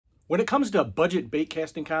When it comes to budget bait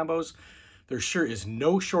casting combos, there sure is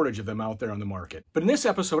no shortage of them out there on the market. But in this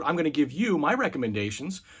episode, I'm going to give you my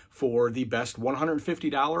recommendations for the best $150,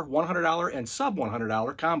 $100, and sub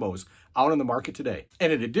 $100 combos out on the market today.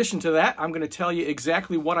 And in addition to that, I'm going to tell you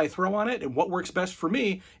exactly what I throw on it and what works best for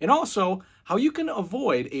me, and also how you can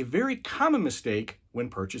avoid a very common mistake when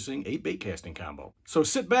purchasing a bait casting combo. So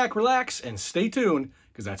sit back, relax, and stay tuned,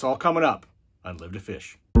 because that's all coming up on Live to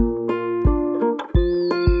Fish.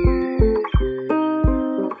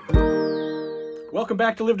 Welcome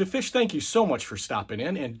back to Live to Fish. Thank you so much for stopping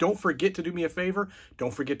in. And don't forget to do me a favor.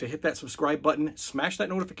 Don't forget to hit that subscribe button, smash that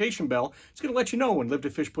notification bell. It's going to let you know when Live to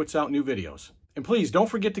Fish puts out new videos. And please don't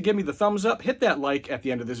forget to give me the thumbs up, hit that like at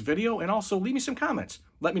the end of this video, and also leave me some comments.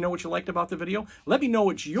 Let me know what you liked about the video. Let me know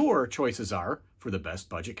what your choices are for the best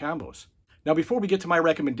budget combos. Now, before we get to my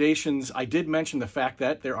recommendations, I did mention the fact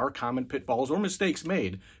that there are common pitfalls or mistakes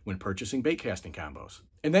made when purchasing bait casting combos.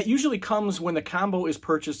 And that usually comes when the combo is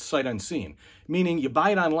purchased sight unseen, meaning you buy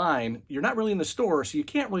it online, you're not really in the store, so you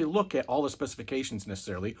can't really look at all the specifications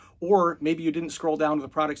necessarily, or maybe you didn't scroll down to the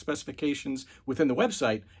product specifications within the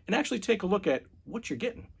website and actually take a look at what you're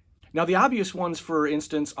getting. Now, the obvious ones, for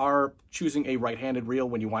instance, are choosing a right-handed reel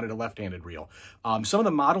when you wanted a left-handed reel. Some of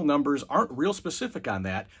the model numbers aren't real specific on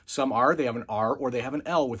that. Some are, they have an R or they have an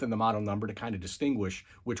L within the model number to kind of distinguish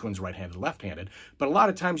which one's right-handed or left-handed. But a lot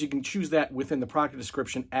of times you can choose that within the product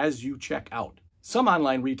description as you check out. Some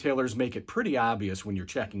online retailers make it pretty obvious when you're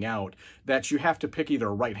checking out that you have to pick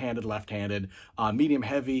either right-handed, left-handed, medium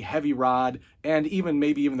heavy, heavy rod, and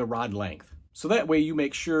maybe even the rod length. So that way you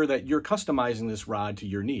make sure that you're customizing this rod to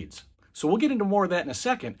your needs. So we'll get into more of that in a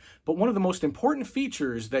second, but one of the most important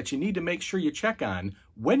features that you need to make sure you check on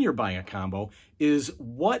when you're buying a combo is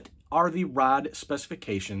what are the rod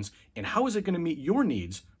specifications and how is it going to meet your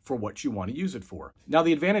needs for what you want to use it for. Now,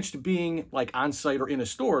 the advantage to being like on site or in a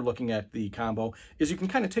store looking at the combo is you can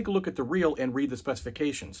kind of take a look at the reel and read the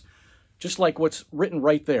specifications, just like what's written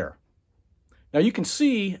right there. Now, you can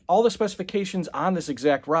see all the specifications on this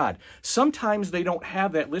exact rod. Sometimes they don't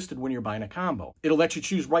have that listed when you're buying a combo. It'll let you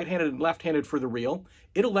choose right-handed and left-handed for the reel.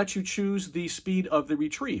 It'll let you choose the speed of the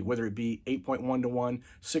retrieve, whether it be 8.1 to 1,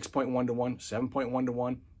 6.1 to 1, 7.1 to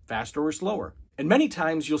 1, faster or slower. And many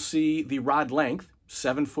times you'll see the rod length,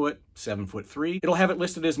 7 foot, 7'3". It'll have it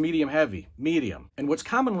listed as medium heavy, medium. And what's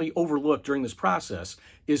commonly overlooked during this process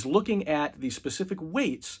is looking at the specific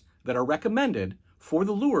weights that are recommended for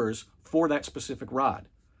the lures for that specific rod.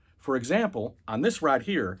 For example, on this rod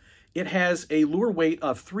here, it has a lure weight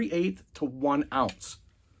of 3/8 to 1 ounce.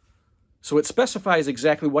 So it specifies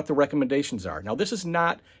exactly what the recommendations are. Now, this is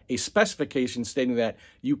not a specification stating that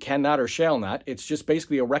you cannot or shall not. It's just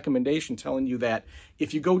basically a recommendation telling you that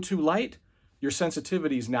if you go too light, your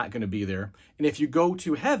sensitivity is not going to be there. And if you go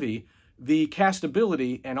too heavy, the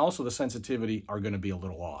castability and also the sensitivity are going to be a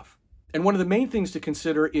little off. And one of the main things to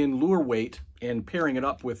consider in lure weight and pairing it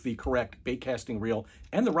up with the correct bait casting reel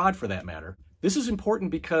and the rod for that matter, this is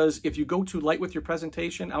important because if you go too light with your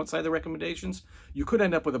presentation outside the recommendations, you could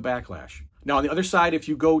end up with a backlash. Now, on the other side, if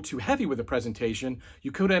you go too heavy with the presentation,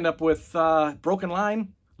 you could end up with broken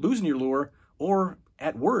line, losing your lure, or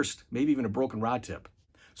at worst, maybe even a broken rod tip.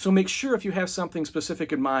 So make sure if you have something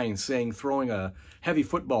specific in mind, saying throwing a heavy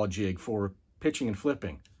football jig for pitching and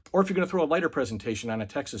flipping, or if you're going to throw a lighter presentation on a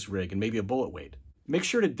Texas rig and maybe a bullet weight, make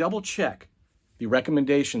sure to double check the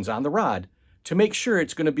recommendations on the rod to make sure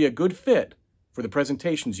it's going to be a good fit for the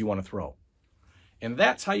presentations you want to throw. And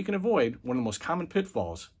that's how you can avoid one of the most common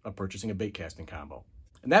pitfalls of purchasing a bait casting combo.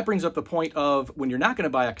 And that brings up the point of when you're not going to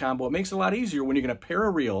buy a combo, it makes it a lot easier when you're going to pair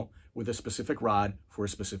a reel with a specific rod for a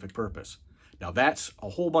specific purpose. Now, that's a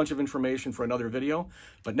whole bunch of information for another video,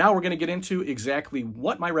 but now we're going to get into exactly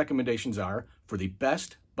what my recommendations are for the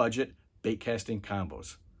best budget bait casting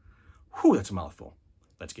combos. Whew, that's a mouthful.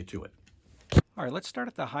 Let's get to it. All right, let's start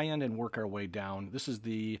at the high end and work our way down. This is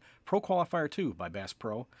the Pro Qualifier 2 by Bass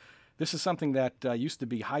Pro. This is something that used to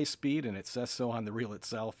be high speed, and it says so on the reel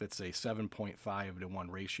itself. It's a 7.5 to 1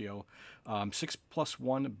 ratio.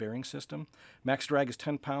 6+1 bearing system. Max drag is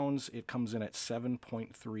 10 pounds. It comes in at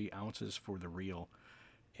 7.3 ounces for the reel.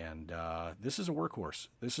 And this is a workhorse.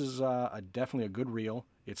 This is definitely a good reel.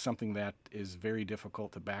 It's something that is very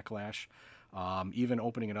difficult to backlash. Even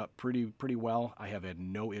opening it up pretty well, I have had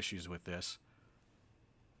no issues with this.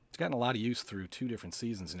 It's gotten a lot of use through 2 different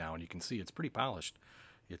seasons now, and you can see it's pretty polished.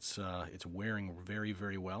 It's wearing very,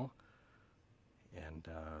 very well. And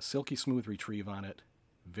silky smooth retrieve on it.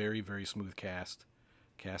 Very, very smooth cast.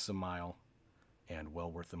 Casts a mile. And well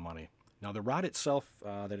worth the money. Now the rod itself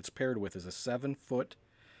that it's paired with is a 7 foot.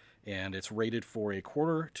 And it's rated for a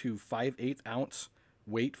 1/4 to 5/8 ounce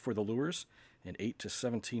weight for the lures. an 8 to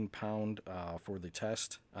 17 pound for the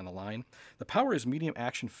test on the line. The power is medium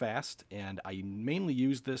action fast, and I mainly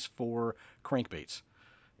use this for crankbaits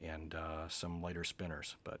and some lighter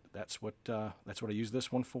spinners. But that's what I use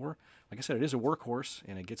this one for. Like I said, it is a workhorse,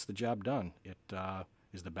 and it gets the job done. It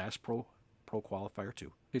is the Bass Pro Qualifier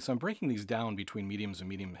 2. Okay, so I'm breaking these down between mediums and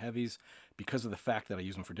medium heavies because of the fact that I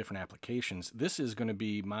use them for different applications. This is going to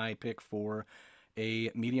be my pick for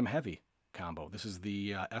a medium heavy combo. This is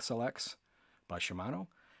the SLX by Shimano,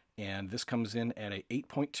 and this comes in at a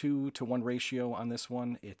 8.2 to 1 ratio on this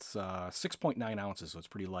one. It's 6.9 ounces, so it's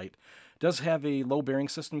pretty light. It does have a low bearing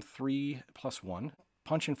system, 3+1.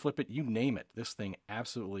 Punch and flip it, you name it. This thing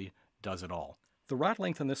absolutely does it all. The rod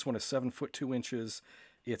length on this one is 7 foot 2 inches.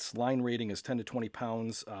 Its line rating is 10 to 20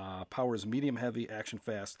 pounds. Power is medium heavy, action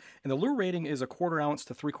fast. And the lure rating is a 1/4 ounce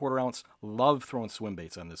to 3/4 ounce. Love throwing swim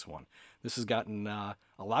baits on this one. This has gotten a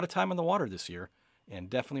lot of time in the water this year, and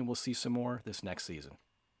definitely we'll see some more this next season.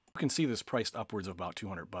 You can see this priced upwards of about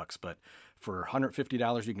 $200, but for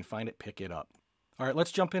 $150 you can find it, pick it up. All right,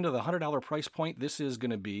 let's jump into the $100 price point. This is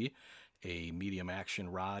going to be a medium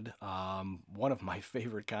action rod. One of my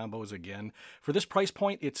favorite combos again. For this price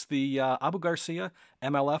point, it's the Garcia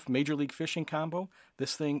MLF Major League Fishing combo.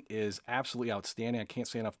 This thing is absolutely outstanding. I can't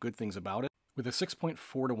say enough good things about it. With a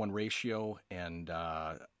 6.4 to 1 ratio and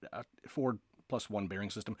 4+1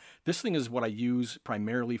 bearing system. This thing is what I use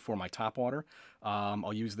primarily for my topwater.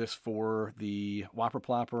 I'll use this for the whopper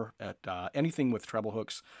plopper at anything with treble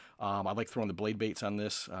hooks. I like throwing the blade baits on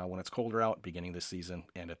this when it's colder out, beginning this season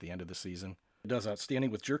and at the end of the season. It does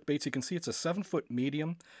outstanding with jerk baits. You can see it's a 7-foot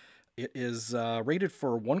medium. It is rated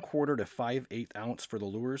for 1/4 to 5/8 ounce for the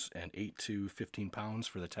lures and 8 to 15 pounds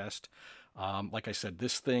for the test. Like I said,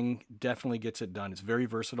 this thing definitely gets it done. It's very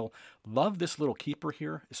versatile. Love this little keeper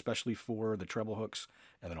here, especially for the treble hooks.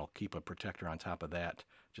 And then I'll keep a protector on top of that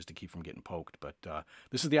just to keep from getting poked. But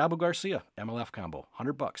this is the Garcia MLF combo.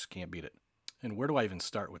 $100, can't beat it. And where do I even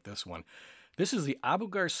start with this one? This is the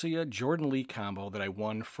Garcia Jordan Lee combo that I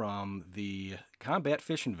won from the Combat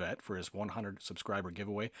Fishing Vet for his 100 subscriber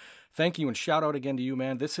giveaway. Thank you and shout out again to you,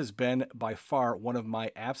 man. This has been by far one of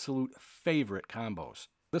my absolute favorite combos.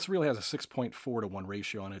 This really has a 6.4 to 1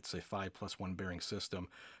 ratio on it. It's a 5+1 bearing system.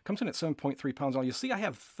 Comes in at 7.3 pounds. Now, you see I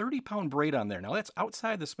have 30-pound braid on there. Now, that's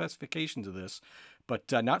outside the specifications of this,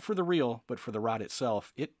 but not for the reel, but for the rod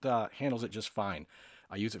itself. It handles it just fine.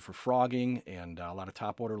 I use it for frogging and a lot of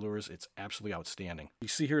topwater lures. It's absolutely outstanding. You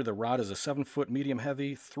see here the rod is a 7-foot medium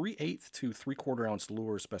heavy, 3/8 to 3/4 ounce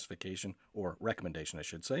lure specification, or recommendation, I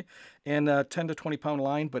should say, and 10 to 20 pound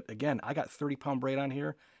line. But again, I got 30-pound braid on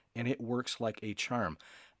here, and it works like a charm.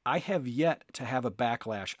 I have yet to have a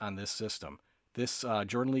backlash on this system. This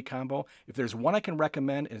Jordan Lee combo, if there's one I can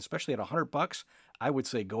recommend, and especially at $100, I would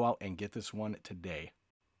say go out and get this one today.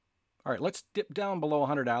 All right, let's dip down below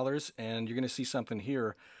 $100, and you're going to see something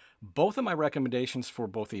here. Both of my recommendations for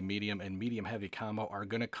both a medium and medium heavy combo are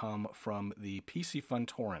going to come from the Piscifun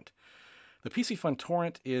Torrent. The Piscifun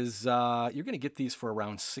Torrent is, you're going to get these for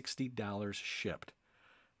around $60 shipped.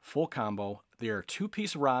 Full combo. They are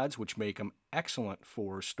 2-piece rods, which make them excellent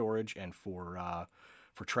for storage and for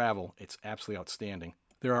travel. It's absolutely outstanding.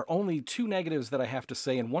 There are only 2 negatives that I have to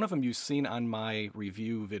say, and one of them you've seen on my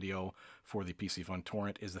review video for the Piscifun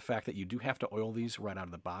Torrent is the fact that you do have to oil these right out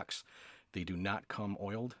of the box. They do not come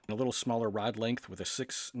oiled. A little smaller rod length with a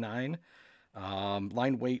 6.9.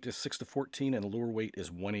 Line weight is 6 to 14, and lure weight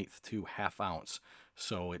is 1/8 to 1/2 ounce.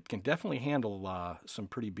 So it can definitely handle some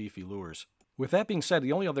pretty beefy lures. With that being said,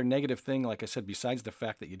 the only other negative thing, like I said, besides the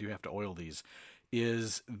fact that you do have to oil these,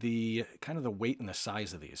 is the kind of the weight and the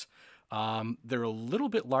size of these. They're a little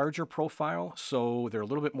bit larger profile, so they're a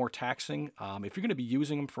little bit more taxing. If you're going to be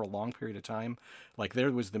using them for a long period of time, like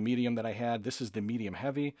there was the medium that I had, this is the medium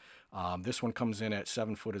heavy. This one comes in at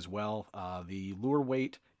 7 foot as well. The lure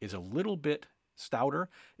weight is a little bit stouter.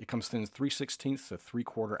 It comes in 3/16 to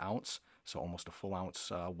 3/4 ounce, so almost a full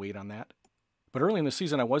ounce weight on that. But early in the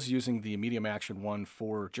season, I was using the medium action one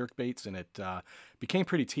for jerk baits, and it became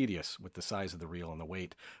pretty tedious with the size of the reel and the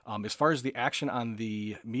weight. As far as the action on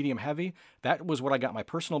the medium heavy, that was what I got my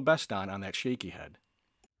personal best on that shaky head.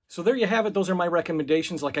 So there you have it. Those are my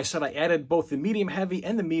recommendations. Like I said, I added both the medium heavy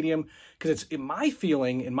and the medium because it's in my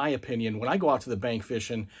feeling, in my opinion, when I go out to the bank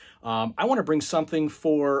fishing, I want to bring something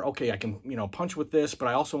for, okay, I can, punch with this, but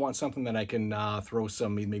I also want something that I can throw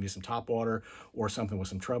maybe some topwater or something with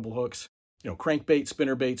some treble hooks. Crankbait,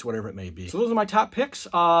 spinner baits, whatever it may be. So those are my top picks.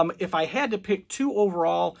 If I had to pick 2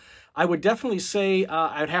 overall, I would definitely say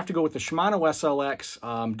I'd have to go with the Shimano SLX.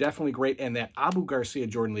 Definitely great. And that Garcia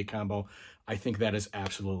Jordan Lee combo, I think that is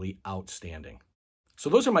absolutely outstanding. So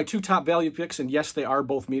those are my two top value picks, and yes, they are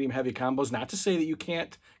both medium-heavy combos. Not to say that you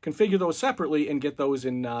can't configure those separately and get those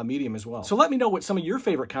in medium as well. So let me know what some of your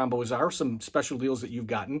favorite combos are, some special deals that you've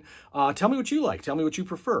gotten. Tell me what you like. Tell me what you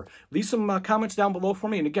prefer. Leave some comments down below for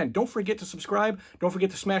me. And again, don't forget to subscribe. Don't forget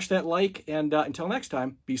to smash that like. And until next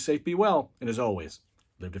time, be safe, be well, and as always,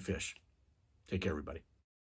 live to fish. Take care, everybody.